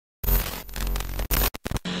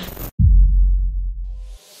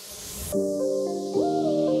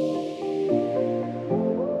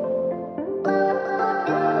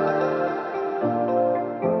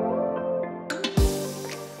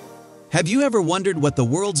Have you ever wondered what the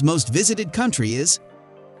world's most visited country is?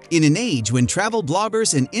 In an age when travel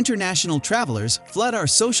bloggers and international travelers flood our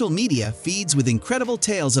social media feeds with incredible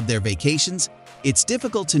tales of their vacations, it's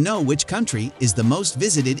difficult to know which country is the most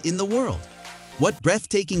visited in the world. What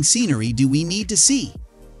breathtaking scenery do we need to see?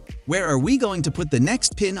 Where are we going to put the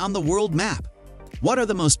next pin on the world map? What are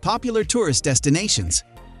the most popular tourist destinations?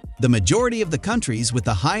 The majority of the countries with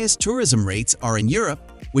the highest tourism rates are in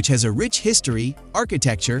Europe, which has a rich history,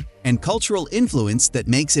 architecture, and cultural influence that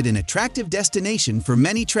makes it an attractive destination for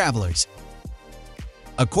many travelers.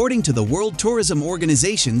 According to the World Tourism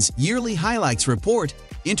Organization's yearly highlights report,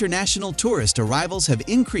 international tourist arrivals have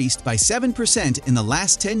increased by 7% in the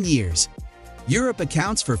last 10 years. Europe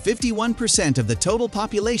accounts for 51% of the total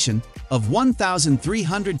population of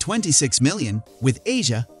 1,326 million, with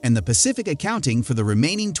Asia and the Pacific accounting for the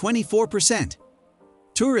remaining 24%.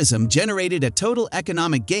 Tourism generated a total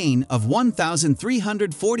economic gain of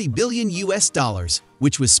 $1,340 billion,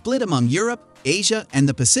 which was split among Europe, Asia and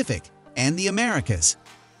the Pacific, and the Americas.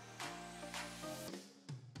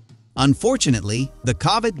 Unfortunately, the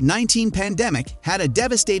COVID-19 pandemic had a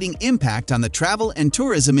devastating impact on the travel and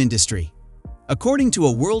tourism industry. According to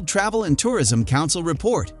a World Travel and Tourism Council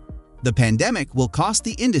report, the pandemic will cost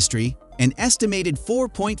the industry an estimated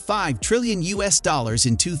 $4.5 trillion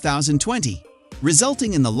in 2020,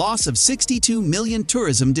 resulting in the loss of 62 million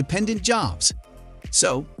tourism-dependent jobs.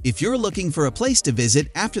 So, if you're looking for a place to visit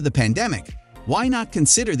after the pandemic, why not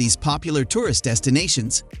consider these popular tourist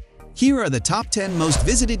destinations? Here are the top 10 most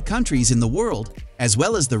visited countries in the world, as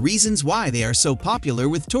well as the reasons why they are so popular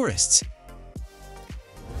with tourists.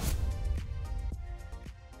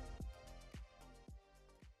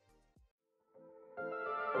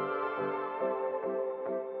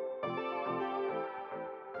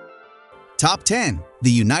 Top 10. The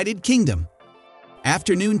United Kingdom.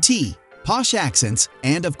 Afternoon tea, posh accents,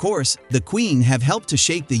 and of course, the Queen have helped to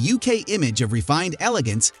shape the UK image of refined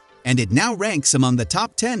elegance, and it now ranks among the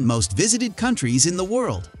top 10 most visited countries in the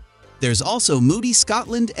world. There's also moody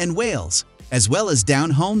Scotland and Wales, as well as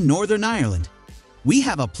down-home Northern Ireland. We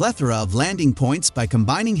have a plethora of landing points by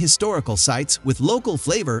combining historical sites with local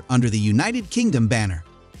flavor under the United Kingdom banner.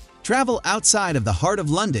 Travel outside of the heart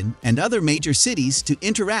of London and other major cities to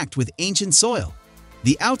interact with ancient soil.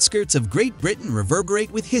 The outskirts of Great Britain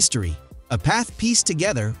reverberate with history, a path pieced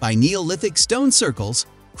together by Neolithic stone circles,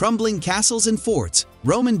 crumbling castles and forts,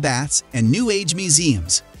 Roman baths, and New Age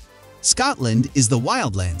museums. Scotland is the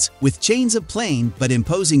wildlands, with chains of plain but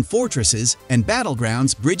imposing fortresses and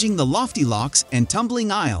battlegrounds bridging the lofty lochs and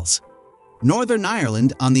tumbling isles. Northern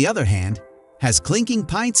Ireland, on the other hand, has clinking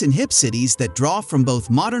pints and hip cities that draw from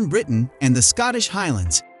both modern Britain and the Scottish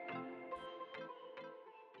Highlands.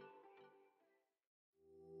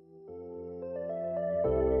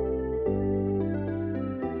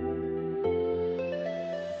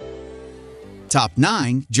 Top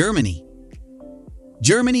 9. Germany.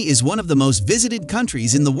 Germany is one of the most visited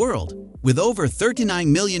countries in the world, with over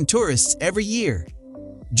 39 million tourists every year.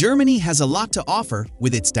 Germany has a lot to offer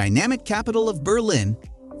with its dynamic capital of Berlin,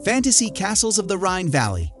 fantasy castles of the Rhine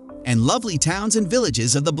Valley, and lovely towns and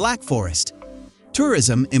villages of the Black Forest.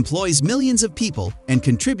 Tourism employs millions of people and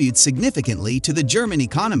contributes significantly to the German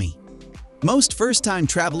economy. Most first-time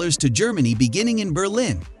travelers to Germany beginning in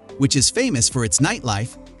Berlin, which is famous for its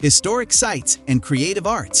nightlife, historic sites, and creative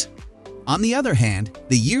arts. On the other hand,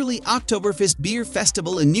 the yearly Oktoberfest beer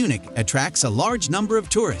festival in Munich attracts a large number of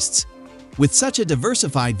tourists. With such a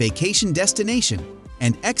diversified vacation destination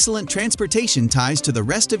and excellent transportation ties to the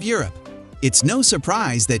rest of Europe, it's no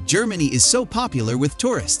surprise that Germany is so popular with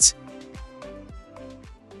tourists.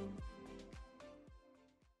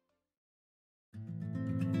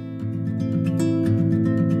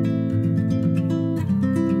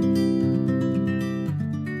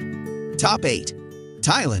 Top 8.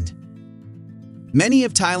 Thailand. Many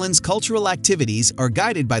of Thailand's cultural activities are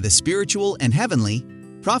guided by the spiritual and heavenly,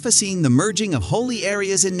 prophesying the merging of holy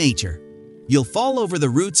areas and nature. You'll fall over the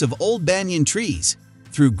roots of old banyan trees,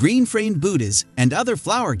 through green-framed Buddhas and other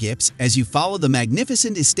flower gifts as you follow the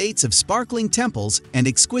magnificent estates of sparkling temples and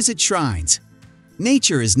exquisite shrines.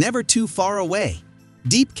 Nature is never too far away.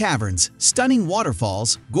 Deep caverns, stunning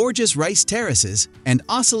waterfalls, gorgeous rice terraces, and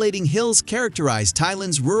oscillating hills characterize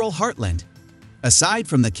Thailand's rural heartland. Aside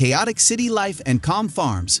from the chaotic city life and calm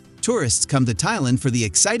farms, tourists come to Thailand for the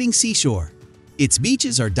exciting seashore. Its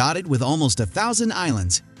beaches are dotted with almost 1,000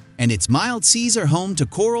 islands, and its mild seas are home to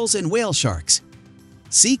corals and whale sharks.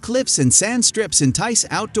 Sea cliffs and sand strips entice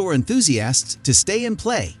outdoor enthusiasts to stay and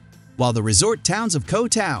play, while the resort towns of Koh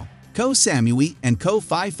Tao, Koh Samui, and Koh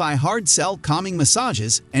Phi Phi hard sell calming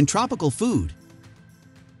massages and tropical food.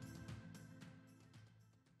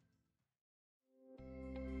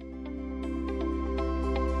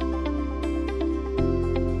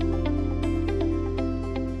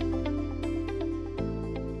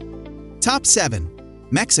 Top 7.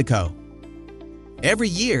 Mexico. Every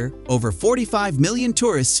year, over 45 million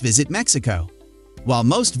tourists visit Mexico. While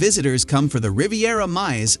most visitors come for the Riviera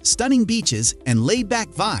Maya's stunning beaches and laid-back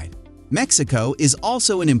vibe, Mexico is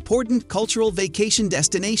also an important cultural vacation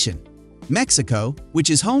destination. Mexico,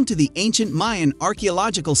 which is home to the ancient Mayan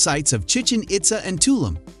archaeological sites of Chichen Itza and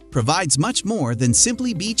Tulum, provides much more than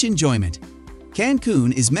simply beach enjoyment.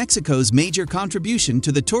 Cancun is Mexico's major contribution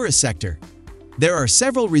to the tourist sector. There are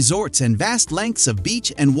several resorts and vast lengths of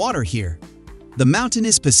beach and water here. The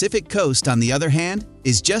mountainous Pacific coast, on the other hand,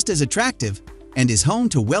 is just as attractive and is home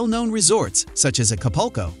to well-known resorts such as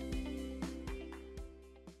Acapulco.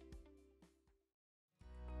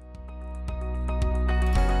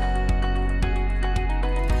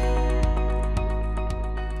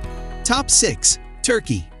 Top 6.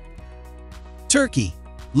 Turkey. Turkey,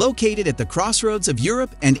 located at the crossroads of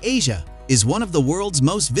Europe and Asia, is one of the world's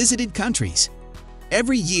most visited countries.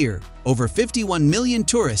 Every year, over 51 million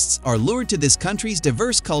tourists are lured to this country's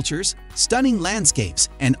diverse cultures, stunning landscapes,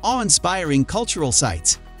 and awe-inspiring cultural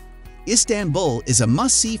sites. Istanbul is a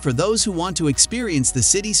must-see for those who want to experience the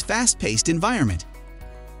city's fast-paced environment.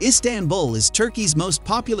 Istanbul is Turkey's most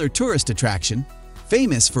popular tourist attraction,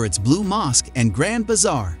 famous for its Blue Mosque and Grand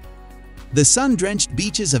Bazaar. The sun-drenched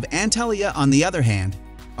beaches of Antalya, on the other hand,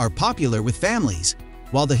 are popular with families,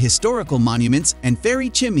 while the historical monuments and fairy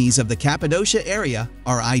chimneys of the Cappadocia area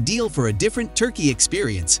are ideal for a different Turkey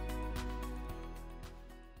experience.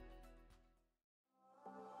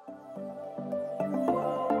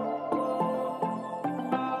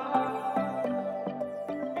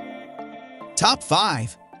 Top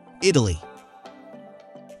 5. Italy.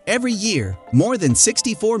 Every year, more than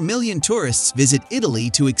 64 million tourists visit Italy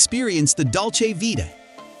to experience the Dolce Vita.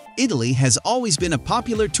 Italy has always been a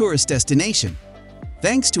popular tourist destination,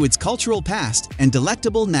 thanks to its cultural past and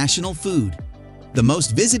delectable national food. The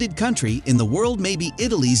most visited country in the world may be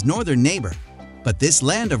Italy's northern neighbor, but this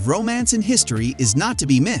land of romance and history is not to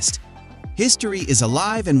be missed. History is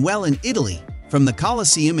alive and well in Italy, from the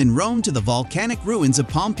Colosseum in Rome to the volcanic ruins of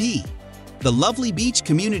Pompeii. The lovely beach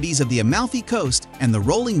communities of the Amalfi Coast and the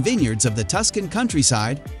rolling vineyards of the Tuscan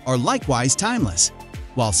countryside are likewise timeless.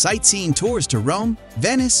 While sightseeing tours to Rome,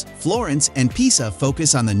 Venice, Florence, and Pisa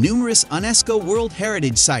focus on the numerous UNESCO World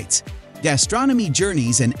Heritage Sites, gastronomy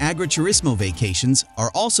journeys and agriturismo vacations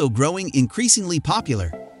are also growing increasingly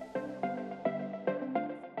popular.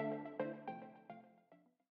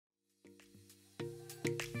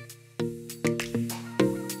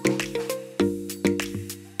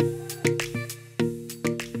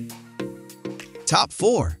 Top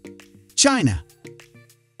 4. China.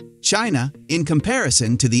 China, in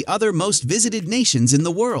comparison to the other most visited nations in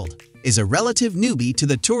the world, is a relative newbie to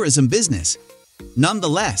the tourism business.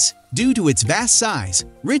 Nonetheless, due to its vast size,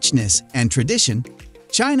 richness, and tradition,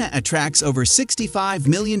 China attracts over 65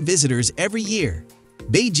 million visitors every year.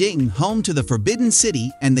 Beijing, home to the Forbidden City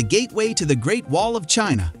and the gateway to the Great Wall of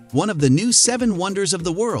China, one of the new 7 wonders of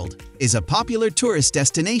the world, is a popular tourist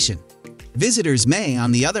destination. Visitors may,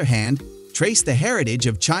 on the other hand, trace the heritage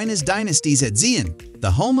of China's dynasties at Xi'an, the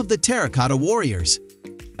home of the terracotta warriors.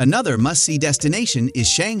 Another must-see destination is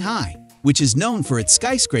Shanghai, which is known for its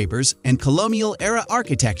skyscrapers and colonial-era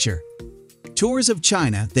architecture. Tours of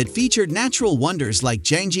China that featured natural wonders like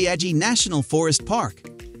Zhangjiajie National Forest Park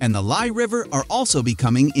and the Lai River are also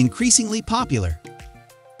becoming increasingly popular.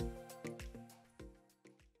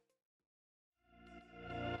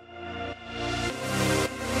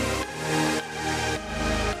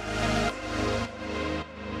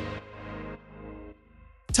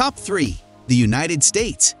 Top 3. The United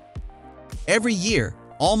States. Every year,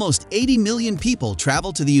 almost 80 million people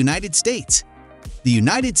travel to the United States. The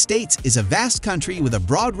United States is a vast country with a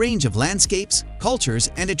broad range of landscapes, cultures,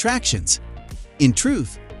 and attractions. In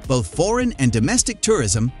truth, both foreign and domestic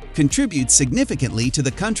tourism contribute significantly to the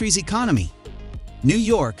country's economy. New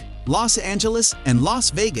York, Los Angeles, and Las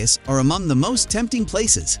Vegas are among the most tempting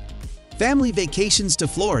places. Family vacations to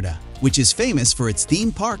Florida, which is famous for its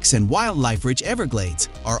theme parks and wildlife-rich Everglades,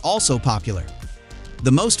 are also popular.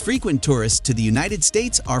 The most frequent tourists to the United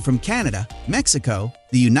States are from Canada, Mexico,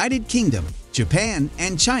 the United Kingdom, Japan,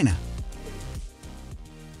 and China.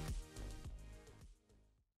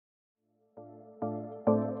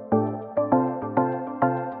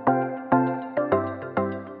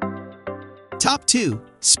 Top 2.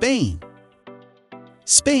 Spain.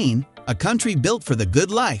 Spain, a country built for the good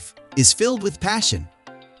life, is filled with passion.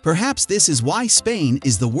 Perhaps this is why Spain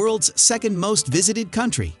is the world's second most visited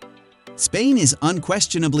country. Spain is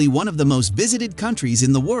unquestionably one of the most visited countries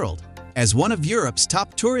in the world, as one of Europe's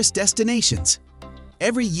top tourist destinations.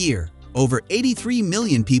 Every year, Over 83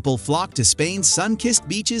 million people flock to Spain's sun-kissed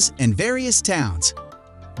beaches and various towns.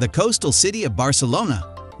 The coastal city of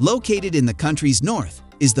Barcelona, located in the country's north,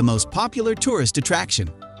 is the most popular tourist attraction.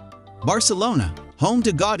 Barcelona, home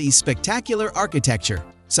to Gaudi's spectacular architecture,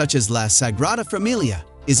 such as La Sagrada Familia,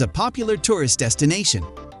 is a popular tourist destination.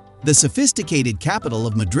 The sophisticated capital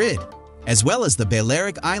of Madrid, as well as the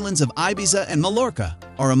Balearic Islands of Ibiza and Mallorca,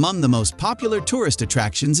 are among the most popular tourist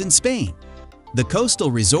attractions in Spain. The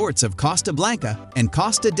coastal resorts of Costa Blanca and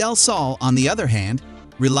Costa del Sol, on the other hand,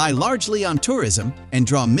 rely largely on tourism and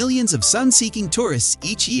draw millions of sun-seeking tourists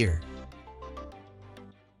each year.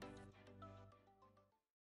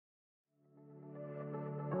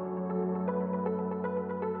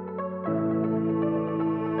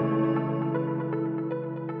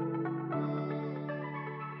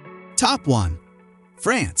 Top 1.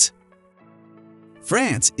 France.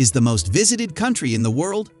 France is the most visited country in the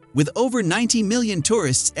world, with over 90 million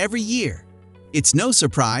tourists every year. It's no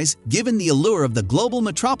surprise given the allure of the global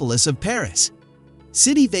metropolis of Paris.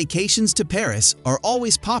 City vacations to Paris are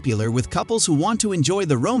always popular with couples who want to enjoy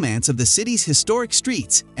the romance of the city's historic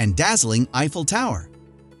streets and dazzling Eiffel Tower.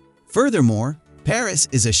 Furthermore, Paris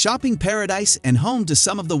is a shopping paradise and home to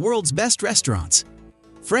some of the world's best restaurants.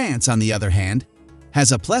 France, on the other hand,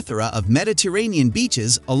 has a plethora of Mediterranean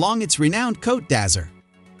beaches along its renowned Côte d'Azur.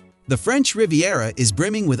 The French Riviera is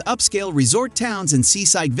brimming with upscale resort towns and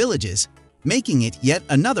seaside villages, making it yet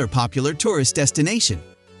another popular tourist destination.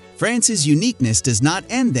 France's uniqueness does not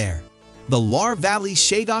end there. The Loire Valley's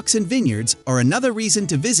shaygoks and vineyards are another reason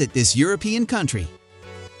to visit this European country.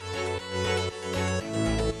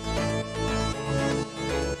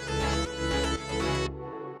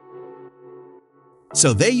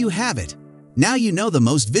 So there you have it. Now you know the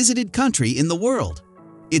most visited country in the world.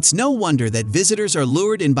 It's no wonder that visitors are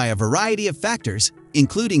lured in by a variety of factors,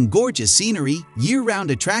 including gorgeous scenery,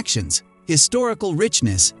 year-round attractions, historical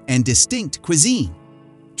richness, and distinct cuisine.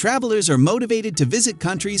 Travelers are motivated to visit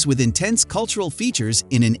countries with intense cultural features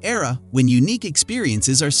in an era when unique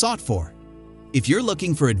experiences are sought for. If you're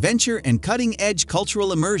looking for adventure and cutting-edge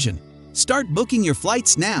cultural immersion, start booking your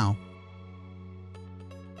flights now